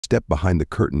step behind the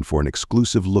curtain for an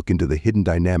exclusive look into the hidden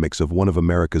dynamics of one of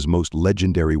America's most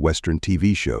legendary Western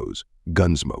TV shows,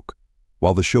 Gunsmoke.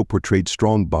 While the show portrayed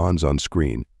strong bonds on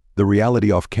screen, the reality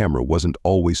off-camera wasn't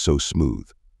always so smooth.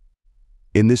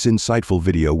 In this insightful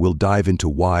video, we'll dive into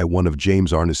why one of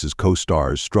James Arness's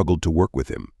co-stars struggled to work with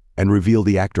him and reveal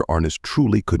the actor Arness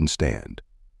truly couldn't stand.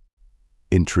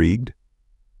 Intrigued?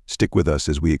 Stick with us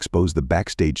as we expose the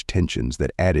backstage tensions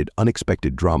that added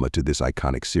unexpected drama to this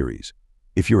iconic series.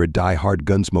 If you're a die-hard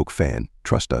Gunsmoke fan,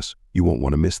 trust us, you won't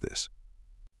want to miss this.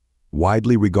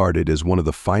 Widely regarded as one of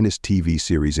the finest TV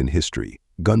series in history,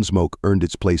 Gunsmoke earned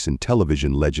its place in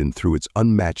television legend through its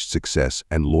unmatched success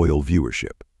and loyal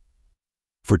viewership.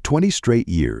 For 20 straight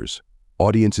years,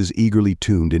 audiences eagerly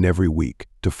tuned in every week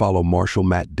to follow Marshal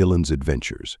Matt Dillon's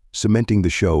adventures, cementing the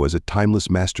show as a timeless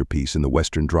masterpiece in the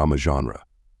Western drama genre.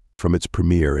 From its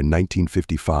premiere in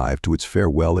 1955 to its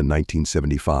farewell in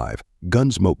 1975,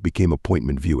 Gunsmoke became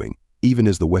appointment viewing, even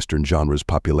as the Western genre's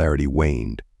popularity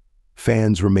waned.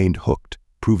 Fans remained hooked,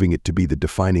 proving it to be the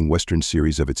defining Western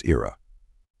series of its era.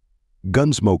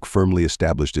 Gunsmoke firmly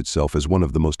established itself as one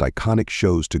of the most iconic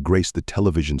shows to grace the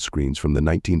television screens from the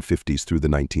 1950s through the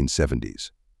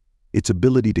 1970s. Its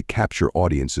ability to capture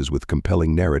audiences with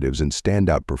compelling narratives and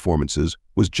standout performances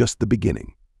was just the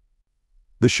beginning.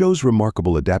 The show's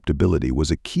remarkable adaptability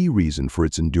was a key reason for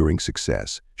its enduring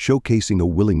success, showcasing a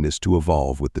willingness to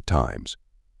evolve with the times.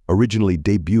 Originally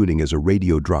debuting as a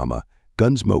radio drama,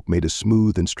 Gunsmoke made a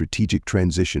smooth and strategic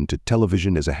transition to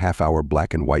television as a half-hour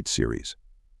black-and-white series.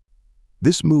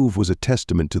 This move was a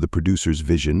testament to the producer's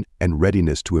vision and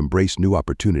readiness to embrace new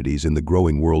opportunities in the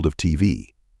growing world of TV.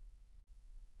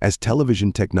 As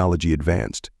television technology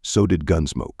advanced, so did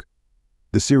Gunsmoke.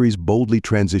 The series boldly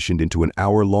transitioned into an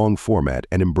hour-long format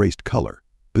and embraced color,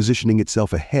 positioning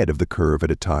itself ahead of the curve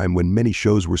at a time when many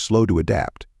shows were slow to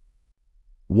adapt.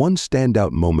 One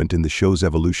standout moment in the show's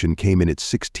evolution came in its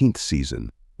 16th season,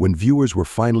 when viewers were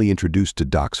finally introduced to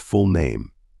Doc's full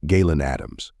name, Galen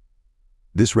Adams.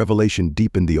 This revelation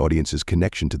deepened the audience's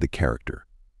connection to the character.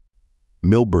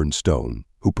 Milburn Stone,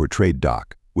 who portrayed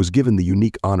Doc, was given the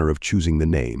unique honor of choosing the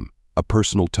name, a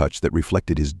personal touch that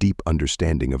reflected his deep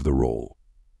understanding of the role.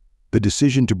 The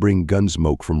decision to bring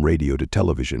Gunsmoke from radio to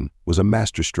television was a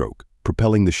masterstroke,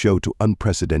 propelling the show to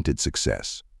unprecedented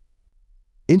success.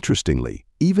 Interestingly,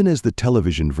 even as the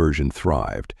television version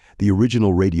thrived, the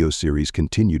original radio series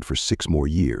continued for 6 more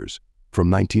years,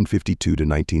 from 1952 to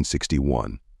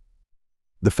 1961.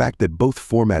 The fact that both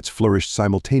formats flourished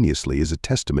simultaneously is a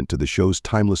testament to the show's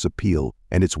timeless appeal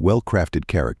and its well-crafted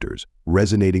characters,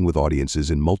 resonating with audiences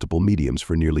in multiple mediums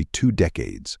for nearly 2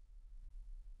 decades.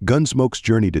 Gunsmoke's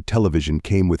journey to television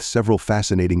came with several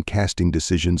fascinating casting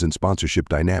decisions and sponsorship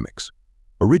dynamics.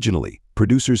 Originally,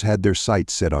 producers had their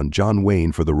sights set on John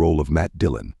Wayne for the role of Matt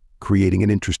Dillon, creating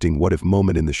an interesting what-if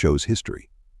moment in the show's history.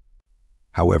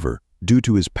 However, due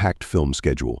to his packed film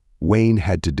schedule, Wayne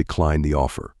had to decline the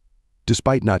offer.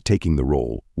 Despite not taking the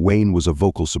role, Wayne was a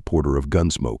vocal supporter of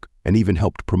Gunsmoke and even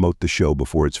helped promote the show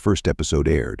before its first episode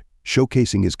aired,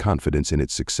 showcasing his confidence in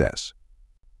its success.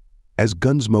 As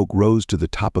Gunsmoke rose to the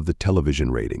top of the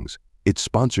television ratings, its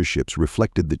sponsorships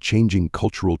reflected the changing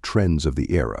cultural trends of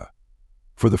the era.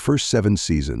 For the first 7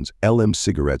 seasons, LM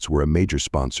cigarettes were a major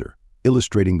sponsor,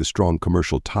 illustrating the strong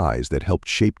commercial ties that helped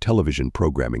shape television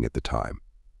programming at the time.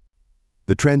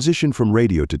 The transition from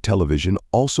radio to television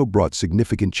also brought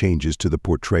significant changes to the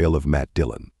portrayal of Matt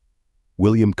Dillon.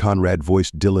 William Conrad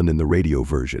voiced Dillon in the radio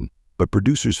version, but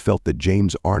producers felt that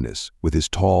James Arness, with his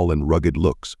tall and rugged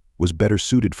looks, was better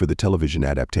suited for the television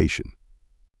adaptation.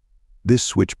 This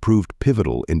switch proved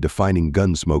pivotal in defining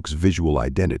Gunsmoke's visual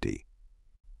identity.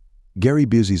 Gary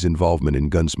Busey's involvement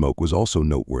in Gunsmoke was also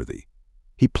noteworthy.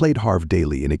 He played Harv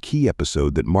Daly in a key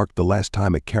episode that marked the last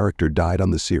time a character died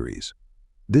on the series.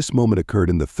 This moment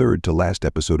occurred in the 3rd to last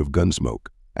episode of Gunsmoke,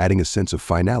 adding a sense of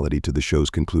finality to the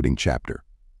show's concluding chapter.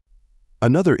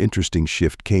 Another interesting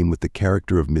shift came with the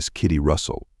character of Miss Kitty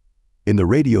Russell. In the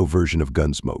radio version of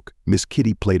Gunsmoke, Miss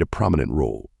Kitty played a prominent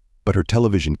role, but her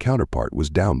television counterpart was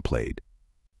downplayed.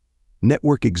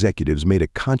 Network executives made a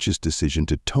conscious decision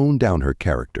to tone down her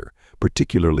character,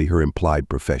 particularly her implied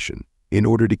profession, in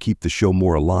order to keep the show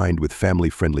more aligned with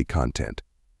family-friendly content.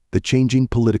 The changing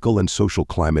political and social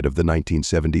climate of the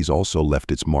 1970s also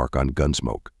left its mark on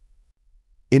Gunsmoke.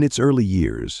 In its early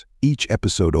years, each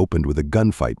episode opened with a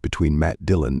gunfight between Matt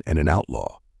Dillon and an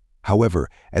outlaw. However,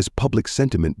 as public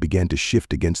sentiment began to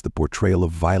shift against the portrayal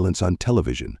of violence on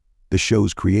television, the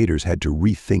show's creators had to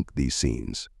rethink these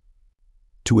scenes.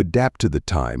 To adapt to the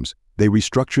times, they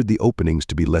restructured the openings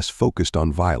to be less focused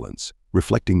on violence,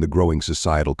 reflecting the growing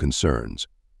societal concerns.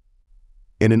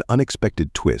 In an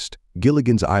unexpected twist,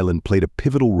 Gilligan's Island played a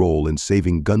pivotal role in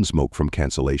saving Gunsmoke from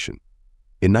cancellation.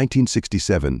 In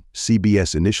 1967,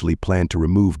 CBS initially planned to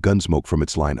remove Gunsmoke from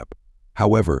its lineup.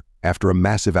 However, after a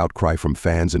massive outcry from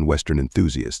fans and Western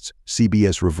enthusiasts,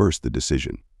 CBS reversed the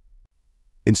decision.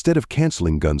 Instead of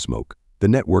canceling Gunsmoke, the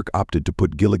network opted to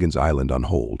put Gilligan's Island on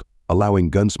hold,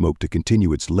 allowing Gunsmoke to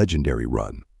continue its legendary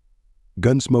run.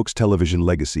 Gunsmoke's television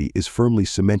legacy is firmly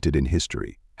cemented in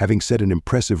history, having set an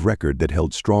impressive record that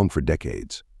held strong for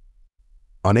decades.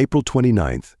 On April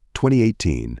 29,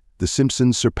 2018, The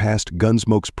Simpsons surpassed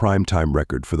Gunsmoke's primetime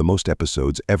record for the most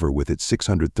episodes ever with its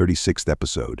 636th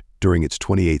episode during its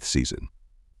 28th season.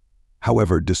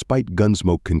 However, despite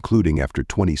Gunsmoke concluding after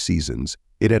 20 seasons,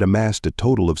 it had amassed a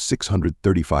total of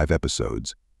 635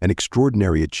 episodes, an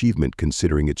extraordinary achievement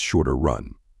considering its shorter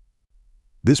run.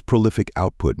 This prolific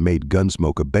output made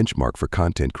Gunsmoke a benchmark for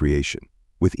content creation,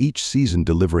 with each season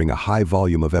delivering a high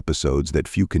volume of episodes that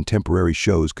few contemporary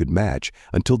shows could match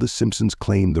until The Simpsons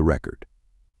claimed the record.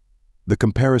 The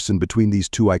comparison between these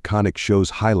two iconic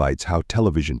shows highlights how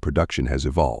television production has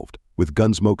evolved, with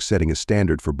Gunsmoke setting a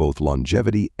standard for both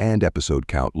longevity and episode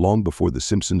count long before The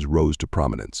Simpsons rose to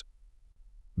prominence.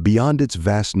 Beyond its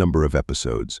vast number of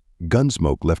episodes,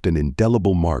 Gunsmoke left an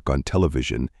indelible mark on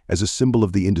television as a symbol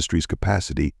of the industry's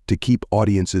capacity to keep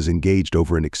audiences engaged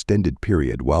over an extended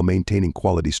period while maintaining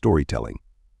quality storytelling.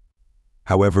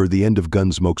 However, the end of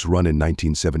Gunsmoke's run in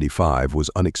 1975 was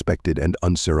unexpected and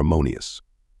unceremonious.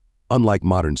 Unlike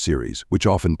modern series, which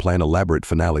often plan elaborate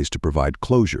finales to provide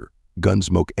closure,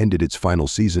 Gunsmoke ended its final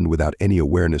season without any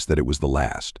awareness that it was the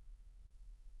last.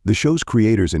 The show's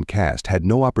creators and cast had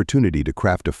no opportunity to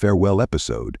craft a farewell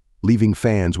episode, leaving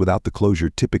fans without the closure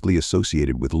typically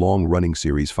associated with long-running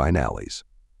series finales.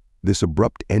 This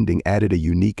abrupt ending added a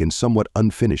unique and somewhat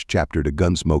unfinished chapter to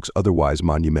Gunsmoke's otherwise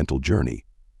monumental journey.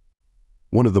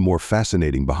 One of the more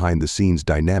fascinating behind-the-scenes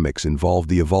dynamics involved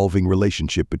the evolving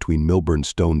relationship between Milburn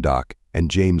Stone Doc and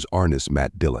James Arness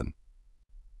Matt Dillon.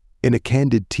 In a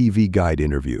candid TV Guide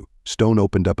interview, Stone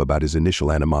opened up about his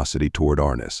initial animosity toward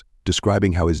Arness,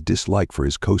 describing how his dislike for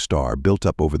his co-star built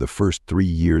up over the first 3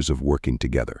 years of working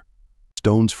together.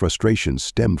 Stone's frustrations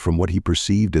stemmed from what he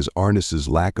perceived as Arness's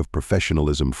lack of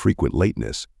professionalism, frequent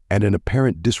lateness, and an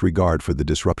apparent disregard for the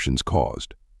disruptions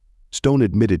caused. Stone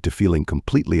admitted to feeling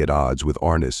completely at odds with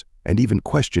Arness and even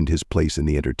questioned his place in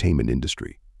the entertainment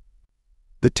industry.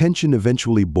 The tension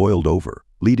eventually boiled over,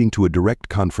 leading to a direct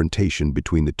confrontation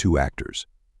between the two actors.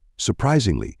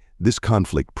 Surprisingly, this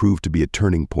conflict proved to be a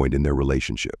turning point in their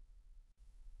relationship.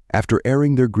 After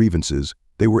airing their grievances,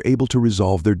 they were able to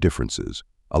resolve their differences,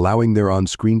 allowing their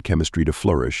on-screen chemistry to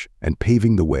flourish and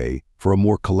paving the way for a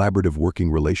more collaborative working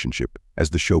relationship as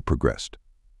the show progressed.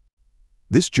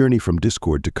 This journey from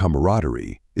discord to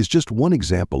camaraderie is just one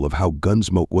example of how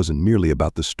Gunsmoke wasn't merely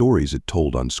about the stories it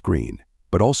told on screen,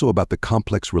 but also about the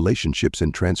complex relationships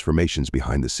and transformations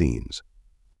behind the scenes.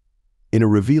 In a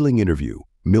revealing interview,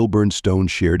 Milburn Stone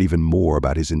shared even more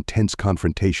about his intense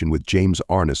confrontation with James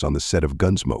Arness on the set of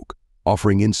Gunsmoke,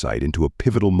 offering insight into a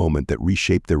pivotal moment that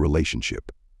reshaped their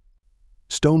relationship.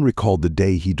 Stone recalled the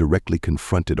day he directly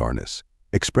confronted Arness,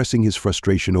 expressing his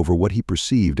frustration over what he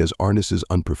perceived as Arness's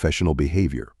unprofessional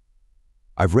behavior.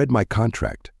 "I've read my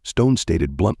contract," Stone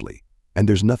stated bluntly, "and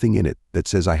there's nothing in it that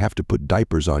says I have to put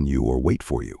diapers on you or wait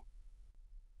for you.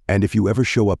 And if you ever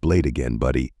show up late again,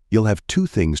 buddy, you'll have 2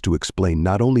 things to explain,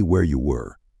 not only where you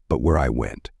were, but where I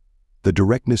went." The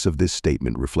directness of this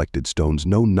statement reflected Stone's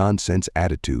no-nonsense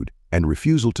attitude and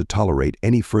refusal to tolerate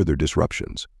any further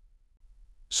disruptions.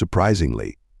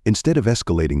 Surprisingly, instead of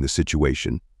escalating the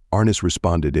situation, Arness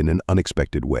responded in an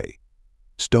unexpected way.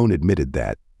 Stone admitted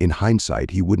that, in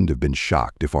hindsight, he wouldn't have been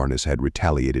shocked if Arness had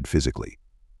retaliated physically.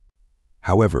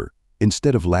 However,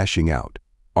 instead of lashing out,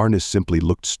 Arness simply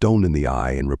looked Stone in the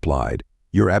eye and replied,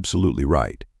 "You're absolutely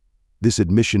right." This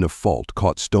admission of fault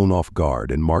caught Stone off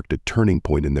guard and marked a turning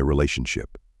point in their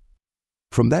relationship.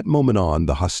 From that moment on,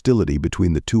 the hostility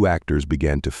between the two actors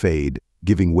began to fade,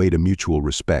 giving way to mutual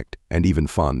respect and even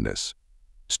fondness.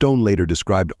 Stone later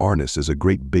described Arness as a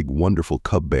great big wonderful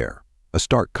cub bear, a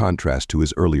stark contrast to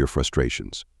his earlier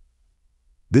frustrations.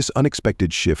 This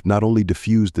unexpected shift not only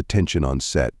diffused the tension on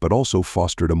set but also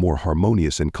fostered a more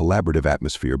harmonious and collaborative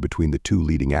atmosphere between the two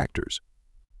leading actors.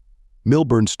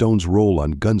 Milburn Stone's role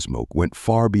on Gunsmoke went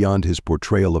far beyond his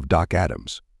portrayal of Doc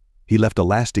Adams. He left a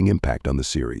lasting impact on the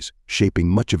series, shaping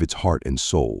much of its heart and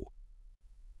soul.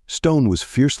 Stone was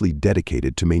fiercely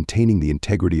dedicated to maintaining the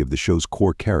integrity of the show's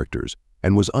core characters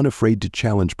and was unafraid to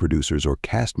challenge producers or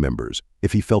cast members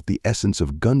if he felt the essence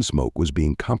of Gunsmoke was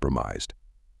being compromised.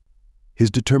 His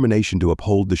determination to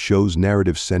uphold the show's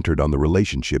narrative centered on the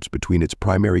relationships between its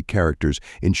primary characters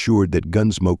ensured that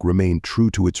Gunsmoke remained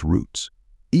true to its roots,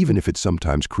 even if it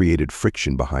sometimes created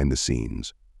friction behind the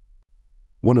scenes.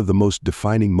 One of the most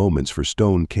defining moments for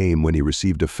Stone came when he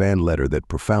received a fan letter that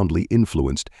profoundly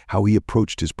influenced how he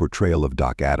approached his portrayal of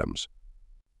Doc Adams.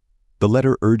 The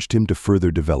letter urged him to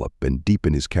further develop and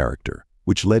deepen his character,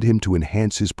 which led him to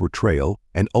enhance his portrayal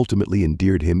and ultimately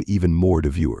endeared him even more to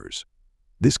viewers.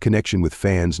 This connection with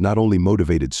fans not only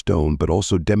motivated Stone but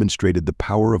also demonstrated the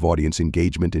power of audience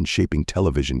engagement in shaping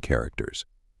television characters.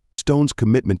 Stone's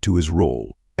commitment to his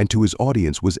role and to his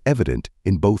audience was evident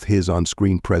in both his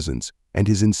on-screen presence and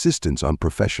his insistence on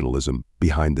professionalism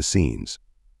behind the scenes.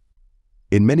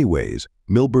 In many ways,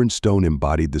 Milburn Stone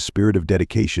embodied the spirit of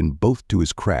dedication both to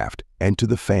his craft and to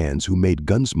the fans who made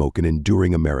Gunsmoke an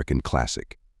enduring American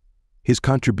classic. His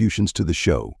contributions to the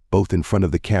show, both in front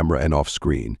of the camera and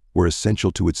off-screen, were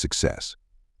essential to its success.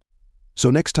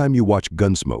 So next time you watch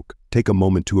Gunsmoke, take a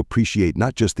moment to appreciate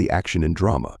not just the action and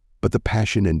drama, but the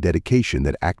passion and dedication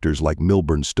that actors like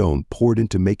Milburn Stone poured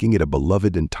into making it a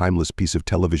beloved and timeless piece of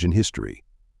television history.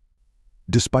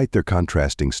 Despite their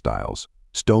contrasting styles,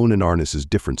 Stone and Arness's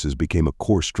differences became a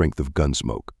core strength of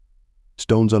Gunsmoke.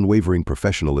 Stone's unwavering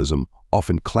professionalism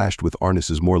often clashed with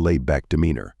Arness's more laid-back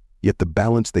demeanor, yet the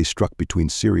balance they struck between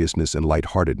seriousness and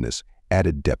lightheartedness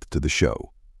added depth to the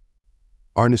show.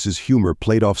 Arness's humor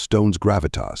played off Stone's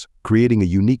gravitas, creating a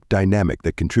unique dynamic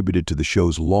that contributed to the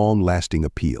show's long-lasting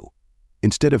appeal.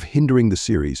 Instead of hindering the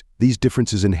series, these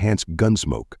differences enhanced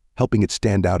Gunsmoke, helping it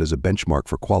stand out as a benchmark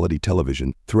for quality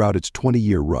television throughout its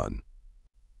 20-year run.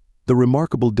 The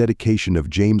remarkable dedication of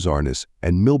James Arness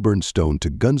and Milburn Stone to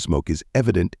Gunsmoke is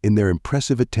evident in their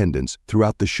impressive attendance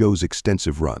throughout the show's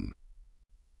extensive run.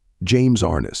 James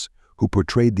Arness, who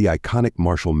portrayed the iconic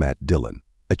Marshal Matt Dillon,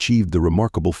 achieved the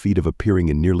remarkable feat of appearing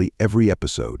in nearly every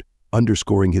episode,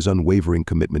 underscoring his unwavering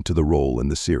commitment to the role in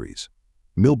the series.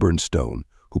 Milburn Stone,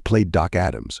 who played Doc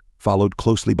Adams, followed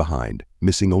closely behind,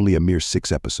 missing only a mere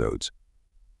 6 episodes.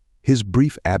 His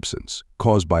brief absence,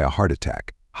 caused by a heart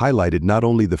attack, highlighted not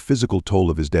only the physical toll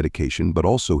of his dedication but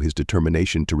also his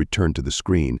determination to return to the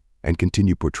screen and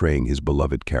continue portraying his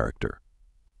beloved character.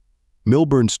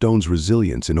 Milburn Stone's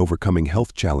resilience in overcoming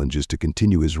health challenges to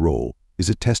continue his role is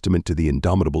a testament to the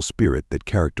indomitable spirit that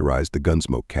characterized the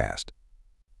Gunsmoke cast.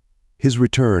 His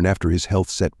return after his health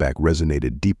setback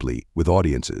resonated deeply with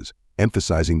audiences,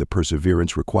 emphasizing the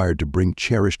perseverance required to bring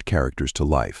cherished characters to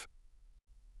life.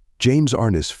 James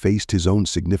Arness faced his own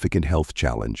significant health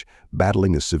challenge,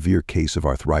 battling a severe case of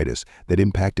arthritis that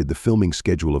impacted the filming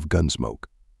schedule of Gunsmoke.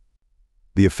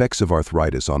 The effects of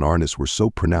arthritis on Arness were so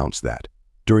pronounced that,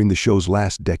 during the show's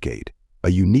last decade,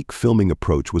 a unique filming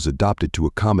approach was adopted to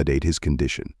accommodate his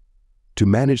condition. To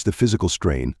manage the physical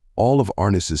strain, all of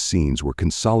Arness's scenes were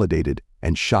consolidated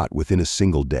and shot within a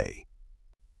single day.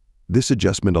 This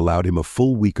adjustment allowed him a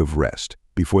full week of rest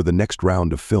before the next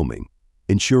round of filming,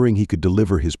 ensuring he could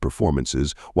deliver his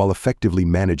performances while effectively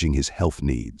managing his health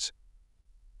needs.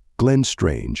 Glenn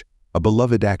Strange, a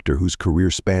beloved actor whose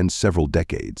career spanned several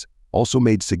decades, also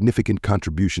made significant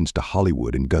contributions to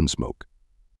Hollywood and Gunsmoke.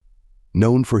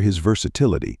 Known for his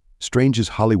versatility, Strange's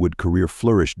Hollywood career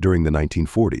flourished during the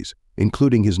 1940s,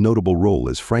 including his notable role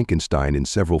as Frankenstein in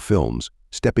several films,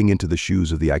 stepping into the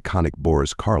shoes of the iconic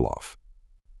Boris Karloff.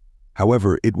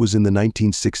 However, it was in the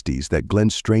 1960s that Glenn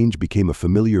Strange became a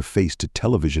familiar face to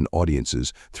television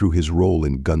audiences through his role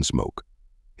in Gunsmoke.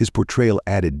 His portrayal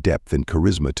added depth and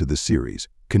charisma to the series,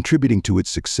 contributing to its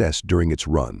success during its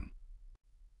run.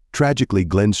 Tragically,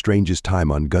 Glenn Strange's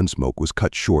time on Gunsmoke was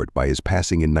cut short by his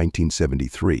passing in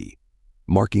 1973,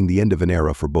 marking the end of an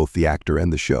era for both the actor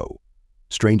and the show.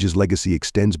 Strange's legacy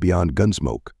extends beyond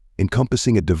Gunsmoke,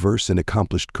 encompassing a diverse and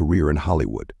accomplished career in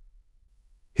Hollywood.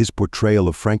 His portrayal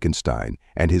of Frankenstein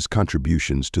and his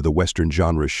contributions to the Western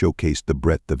genre showcased the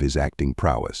breadth of his acting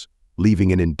prowess,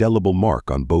 leaving an indelible mark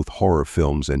on both horror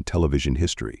films and television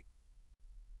history.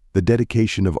 The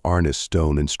dedication of Arness,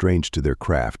 Stone, and Strange to their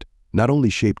craft not only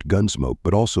shaped Gunsmoke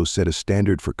but also set a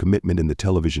standard for commitment in the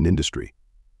television industry.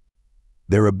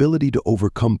 Their ability to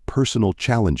overcome personal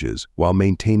challenges while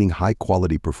maintaining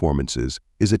high-quality performances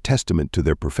is a testament to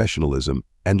their professionalism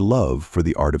and love for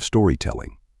the art of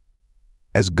storytelling.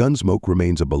 As Gunsmoke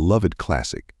remains a beloved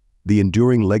classic, the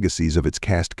enduring legacies of its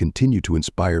cast continue to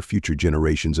inspire future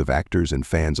generations of actors and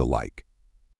fans alike.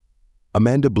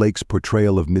 Amanda Blake's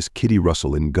portrayal of Miss Kitty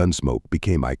Russell in Gunsmoke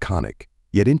became iconic,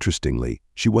 yet interestingly,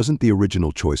 she wasn't the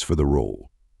original choice for the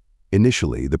role.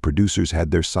 Initially, the producers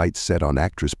had their sights set on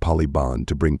actress Polly Bond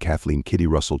to bring Kathleen Kitty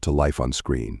Russell to life on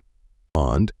screen.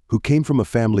 Bond, who came from a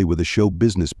family with a show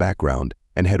business background,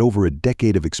 and had over a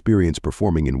decade of experience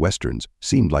performing in westerns,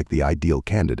 seemed like the ideal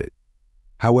candidate.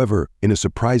 However, in a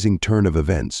surprising turn of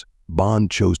events,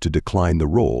 Bond chose to decline the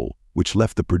role, which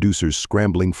left the producers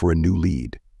scrambling for a new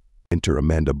lead. Enter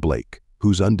Amanda Blake,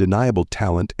 whose undeniable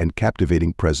talent and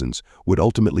captivating presence would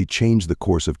ultimately change the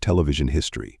course of television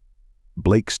history.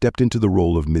 Blake stepped into the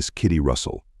role of Miss Kitty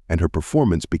Russell, and her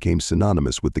performance became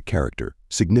synonymous with the character,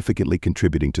 significantly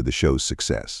contributing to the show's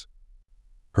success.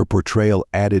 Her portrayal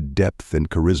added depth and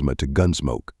charisma to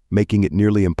Gunsmoke, making it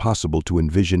nearly impossible to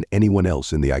envision anyone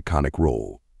else in the iconic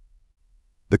role.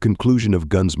 The conclusion of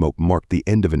Gunsmoke marked the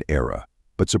end of an era,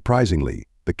 but surprisingly,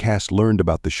 the cast learned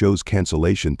about the show's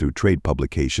cancellation through trade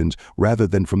publications rather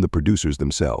than from the producers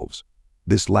themselves.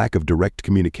 This lack of direct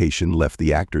communication left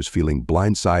the actors feeling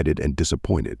blindsided and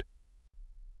disappointed.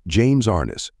 James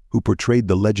Arness, who portrayed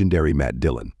the legendary Matt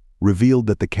Dillon, revealed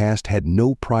that the cast had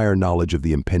no prior knowledge of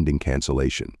the impending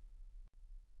cancellation.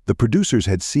 The producers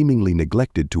had seemingly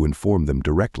neglected to inform them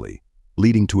directly,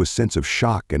 leading to a sense of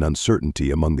shock and uncertainty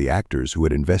among the actors who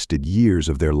had invested years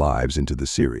of their lives into the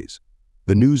series.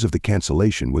 The news of the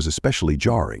cancellation was especially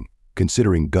jarring,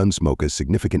 considering Gunsmoke's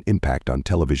significant impact on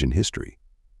television history.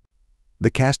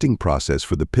 The casting process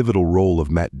for the pivotal role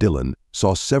of Matt Dillon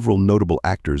saw several notable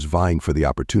actors vying for the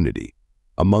opportunity.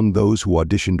 Among those who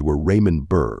auditioned were Raymond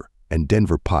Burr and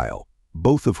Denver Pyle,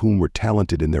 both of whom were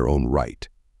talented in their own right.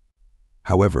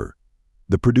 However,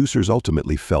 the producers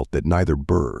ultimately felt that neither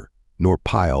Burr nor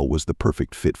Pyle was the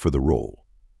perfect fit for the role.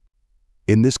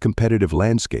 In this competitive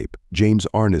landscape, James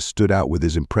Arness stood out with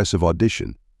his impressive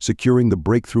audition, securing the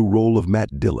breakthrough role of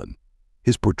Matt Dillon.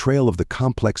 His portrayal of the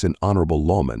complex and honorable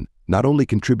lawman not only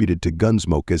contributed to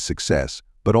Gunsmoke's success,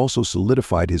 but also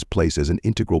solidified his place as an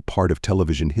integral part of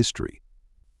television history.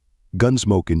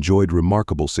 Gunsmoke enjoyed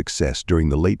remarkable success during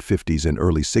the late 50s and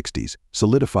early 60s,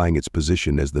 solidifying its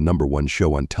position as the #1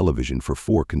 show on television for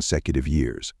 4 consecutive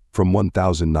years, from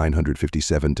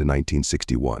 1957 to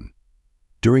 1961.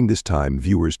 During this time,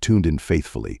 viewers tuned in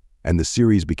faithfully, and the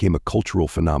series became a cultural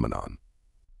phenomenon.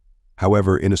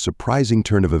 However, in a surprising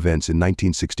turn of events in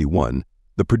 1961,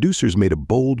 the producers made a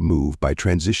bold move by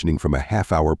transitioning from a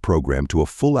half-hour program to a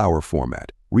full-hour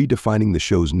format, redefining the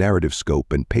show's narrative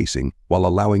scope and pacing while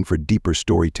allowing for deeper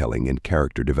storytelling and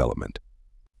character development.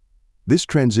 This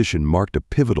transition marked a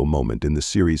pivotal moment in the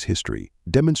series' history,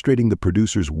 demonstrating the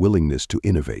producers' willingness to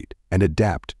innovate and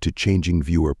adapt to changing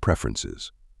viewer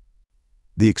preferences.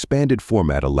 The expanded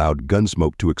format allowed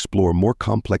Gunsmoke to explore more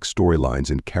complex storylines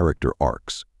and character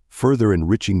arcs, further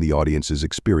enriching the audience's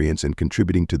experience and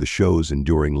contributing to the show's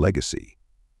enduring legacy.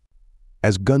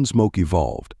 As Gunsmoke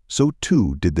evolved, so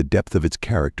too did the depth of its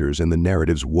characters and the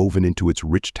narratives woven into its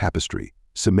rich tapestry,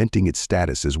 cementing its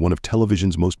status as one of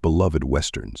television's most beloved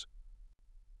westerns.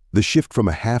 The shift from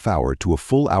a half-hour to a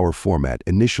full-hour format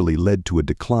initially led to a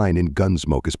decline in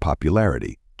Gunsmoke's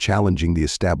popularity, challenging the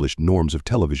established norms of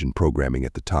television programming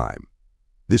at the time.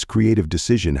 This creative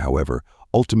decision, however,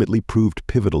 ultimately proved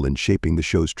pivotal in shaping the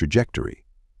show's trajectory.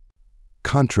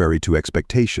 Contrary to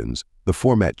expectations, the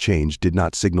format change did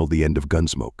not signal the end of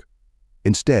Gunsmoke.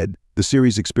 Instead, the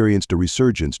series experienced a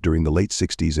resurgence during the late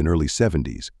 60s and early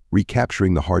 70s,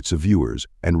 recapturing the hearts of viewers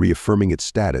and reaffirming its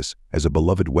status as a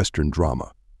beloved Western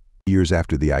drama. Years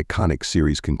after the iconic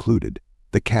series concluded,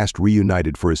 the cast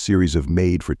reunited for a series of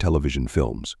made-for-television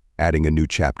films, adding a new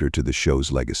chapter to the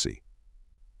show's legacy.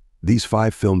 These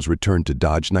 5 films returned to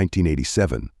Dodge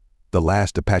 1987, The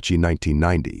Last Apache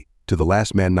 1990, To the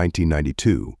Last Man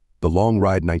 1992, The Long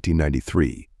Ride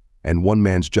 1993, and One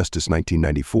Man's Justice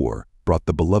 1994 brought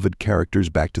the beloved characters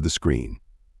back to the screen.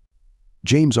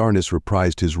 James Arness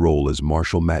reprised his role as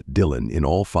Marshal Matt Dillon in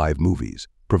all 5 movies,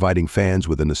 providing fans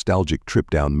with a nostalgic trip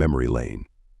down memory lane.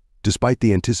 Despite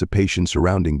the anticipation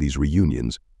surrounding these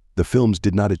reunions, the films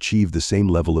did not achieve the same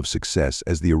level of success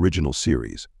as the original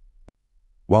series.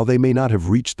 While they may not have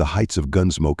reached the heights of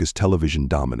Gunsmoke's television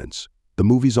dominance, the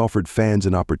movies offered fans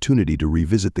an opportunity to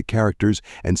revisit the characters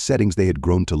and settings they had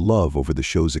grown to love over the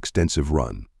show's extensive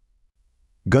run.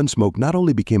 Gunsmoke not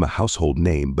only became a household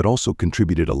name but also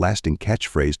contributed a lasting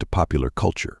catchphrase to popular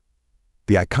culture.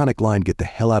 The iconic line, "Get the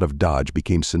hell out of Dodge,"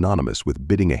 became synonymous with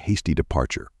bidding a hasty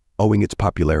departure, owing its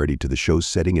popularity to the show's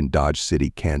setting in Dodge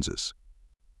City, Kansas.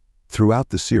 Throughout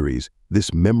the series,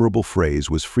 this memorable phrase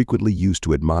was frequently used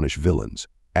to admonish villains,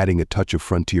 adding a touch of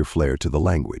frontier flair to the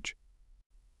language.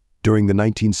 During the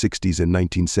 1960s and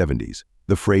 1970s,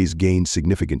 the phrase gained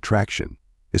significant traction,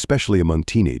 especially among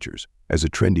teenagers, as a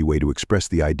trendy way to express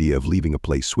the idea of leaving a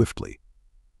place swiftly.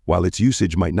 While its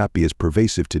usage might not be as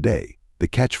pervasive today, the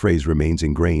catchphrase remains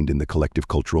ingrained in the collective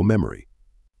cultural memory.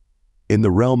 In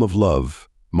the realm of love,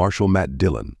 Marshal Matt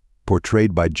Dillon,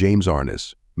 portrayed by James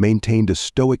Arness, maintained a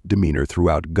stoic demeanor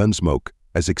throughout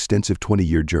Gunsmoke's extensive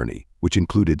 20-year journey, which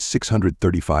included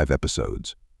 635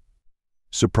 episodes.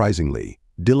 Surprisingly,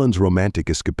 Dylan's romantic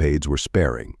escapades were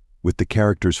sparing, with the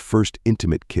character's first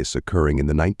intimate kiss occurring in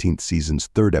the 19th season's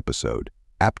third episode,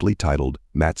 aptly titled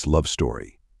Matt's Love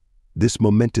Story. This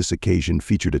momentous occasion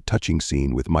featured a touching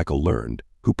scene with Michael Learned,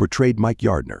 who portrayed Mike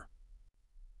Yardner.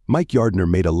 Mike Yardner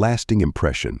made a lasting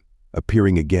impression,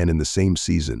 appearing again in the same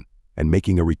season and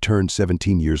making a return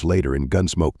 17 years later in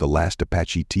Gunsmoke: The Last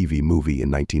Apache TV movie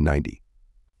in 1990.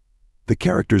 The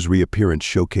character's reappearance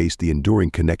showcased the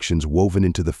enduring connections woven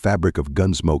into the fabric of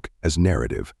Gunsmoke as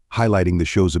narrative, highlighting the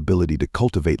show's ability to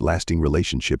cultivate lasting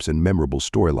relationships and memorable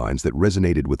storylines that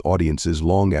resonated with audiences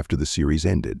long after the series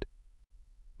ended.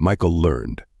 Michael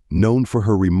Learned, known for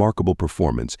her remarkable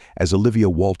performance as Olivia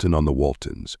Walton on The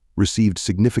Waltons, received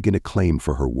significant acclaim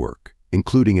for her work,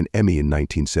 including an Emmy in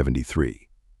 1973.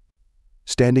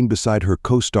 Standing beside her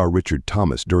co-star Richard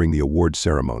Thomas during the award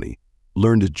ceremony,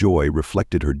 Learned's joy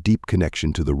reflected her deep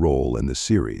connection to the role and the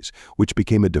series, which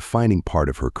became a defining part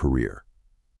of her career.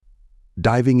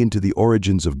 Diving into the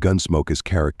origins of Gunsmoke's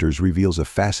characters reveals a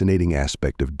fascinating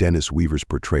aspect of Dennis Weaver's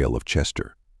portrayal of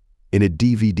Chester. In a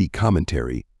DVD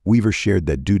commentary, Weaver shared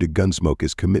that due to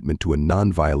Gunsmoke's commitment to a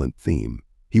non-violent theme,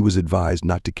 he was advised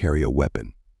not to carry a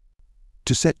weapon.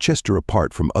 To set Chester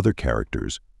apart from other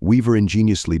characters, Weaver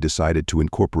ingeniously decided to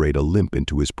incorporate a limp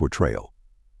into his portrayal.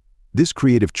 This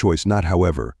creative choice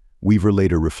however, Weaver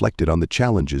later reflected on the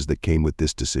challenges that came with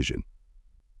this decision.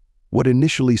 What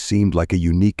initially seemed like a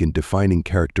unique and defining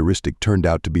characteristic turned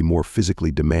out to be more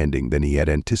physically demanding than he had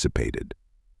anticipated.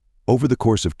 Over the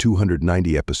course of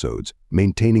 290 episodes,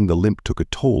 maintaining the limp took a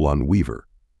toll on Weaver,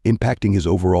 impacting his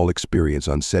overall experience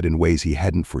on set in ways he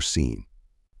hadn't foreseen.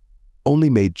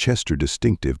 Only made Chester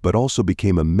distinctive but also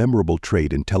became a memorable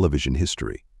trait in television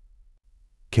history.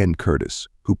 Ken Curtis,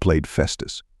 who played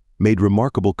Festus, made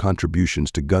remarkable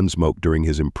contributions to Gunsmoke during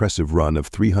his impressive run of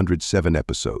 307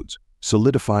 episodes,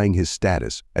 solidifying his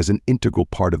status as an integral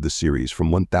part of the series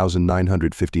from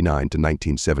 1959 to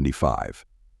 1975.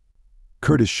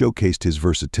 Curtis showcased his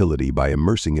versatility by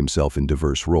immersing himself in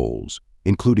diverse roles,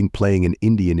 including playing an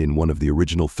Indian in one of the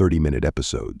original 30-minute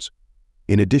episodes.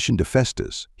 In addition to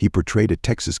Festus, he portrayed a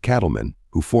Texas cattleman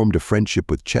who formed a friendship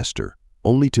with Chester,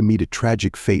 only to meet a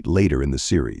tragic fate later in the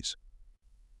series.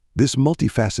 This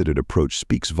multifaceted approach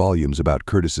speaks volumes about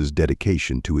Curtis's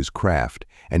dedication to his craft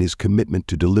and his commitment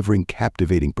to delivering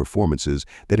captivating performances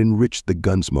that enriched the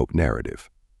Gunsmoke narrative.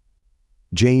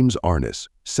 James Arness,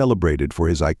 celebrated for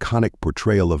his iconic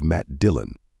portrayal of Matt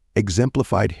Dillon,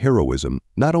 exemplified heroism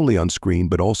not only on screen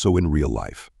but also in real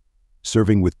life.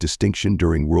 Serving with distinction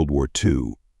during World War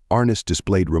II, Arness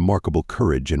displayed remarkable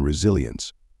courage and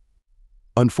resilience.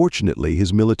 Unfortunately,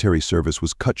 his military service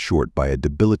was cut short by a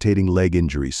debilitating leg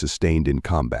injury sustained in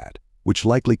combat, which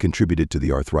likely contributed to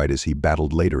the arthritis he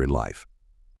battled later in life.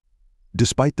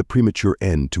 Despite the premature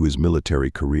end to his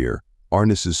military career,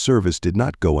 Arness's service did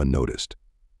not go unnoticed.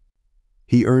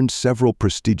 He earned several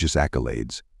prestigious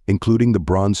accolades, including the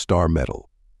Bronze Star Medal,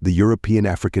 the European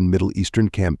African Middle Eastern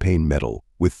Campaign Medal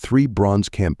with 3 Bronze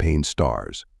Campaign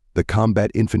Stars, the Combat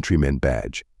Infantryman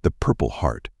Badge, the Purple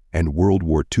Heart, and World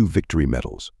War II Victory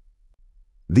Medals.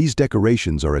 These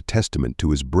decorations are a testament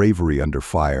to his bravery under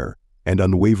fire and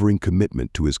unwavering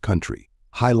commitment to his country,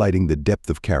 highlighting the depth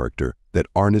of character that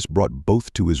Arness brought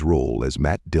both to his role as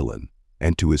Matt Dillon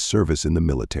and to his service in the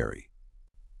military.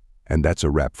 And that's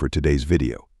a wrap for today's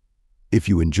video. If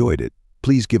you enjoyed it,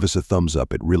 please give us a thumbs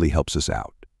up, it really helps us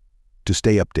out. To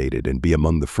stay updated and be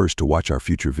among the first to watch our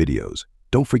future videos,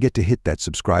 don't forget to hit that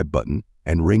subscribe button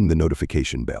and ring the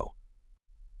notification bell.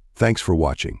 Thanks for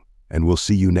watching, and we'll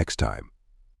see you next time.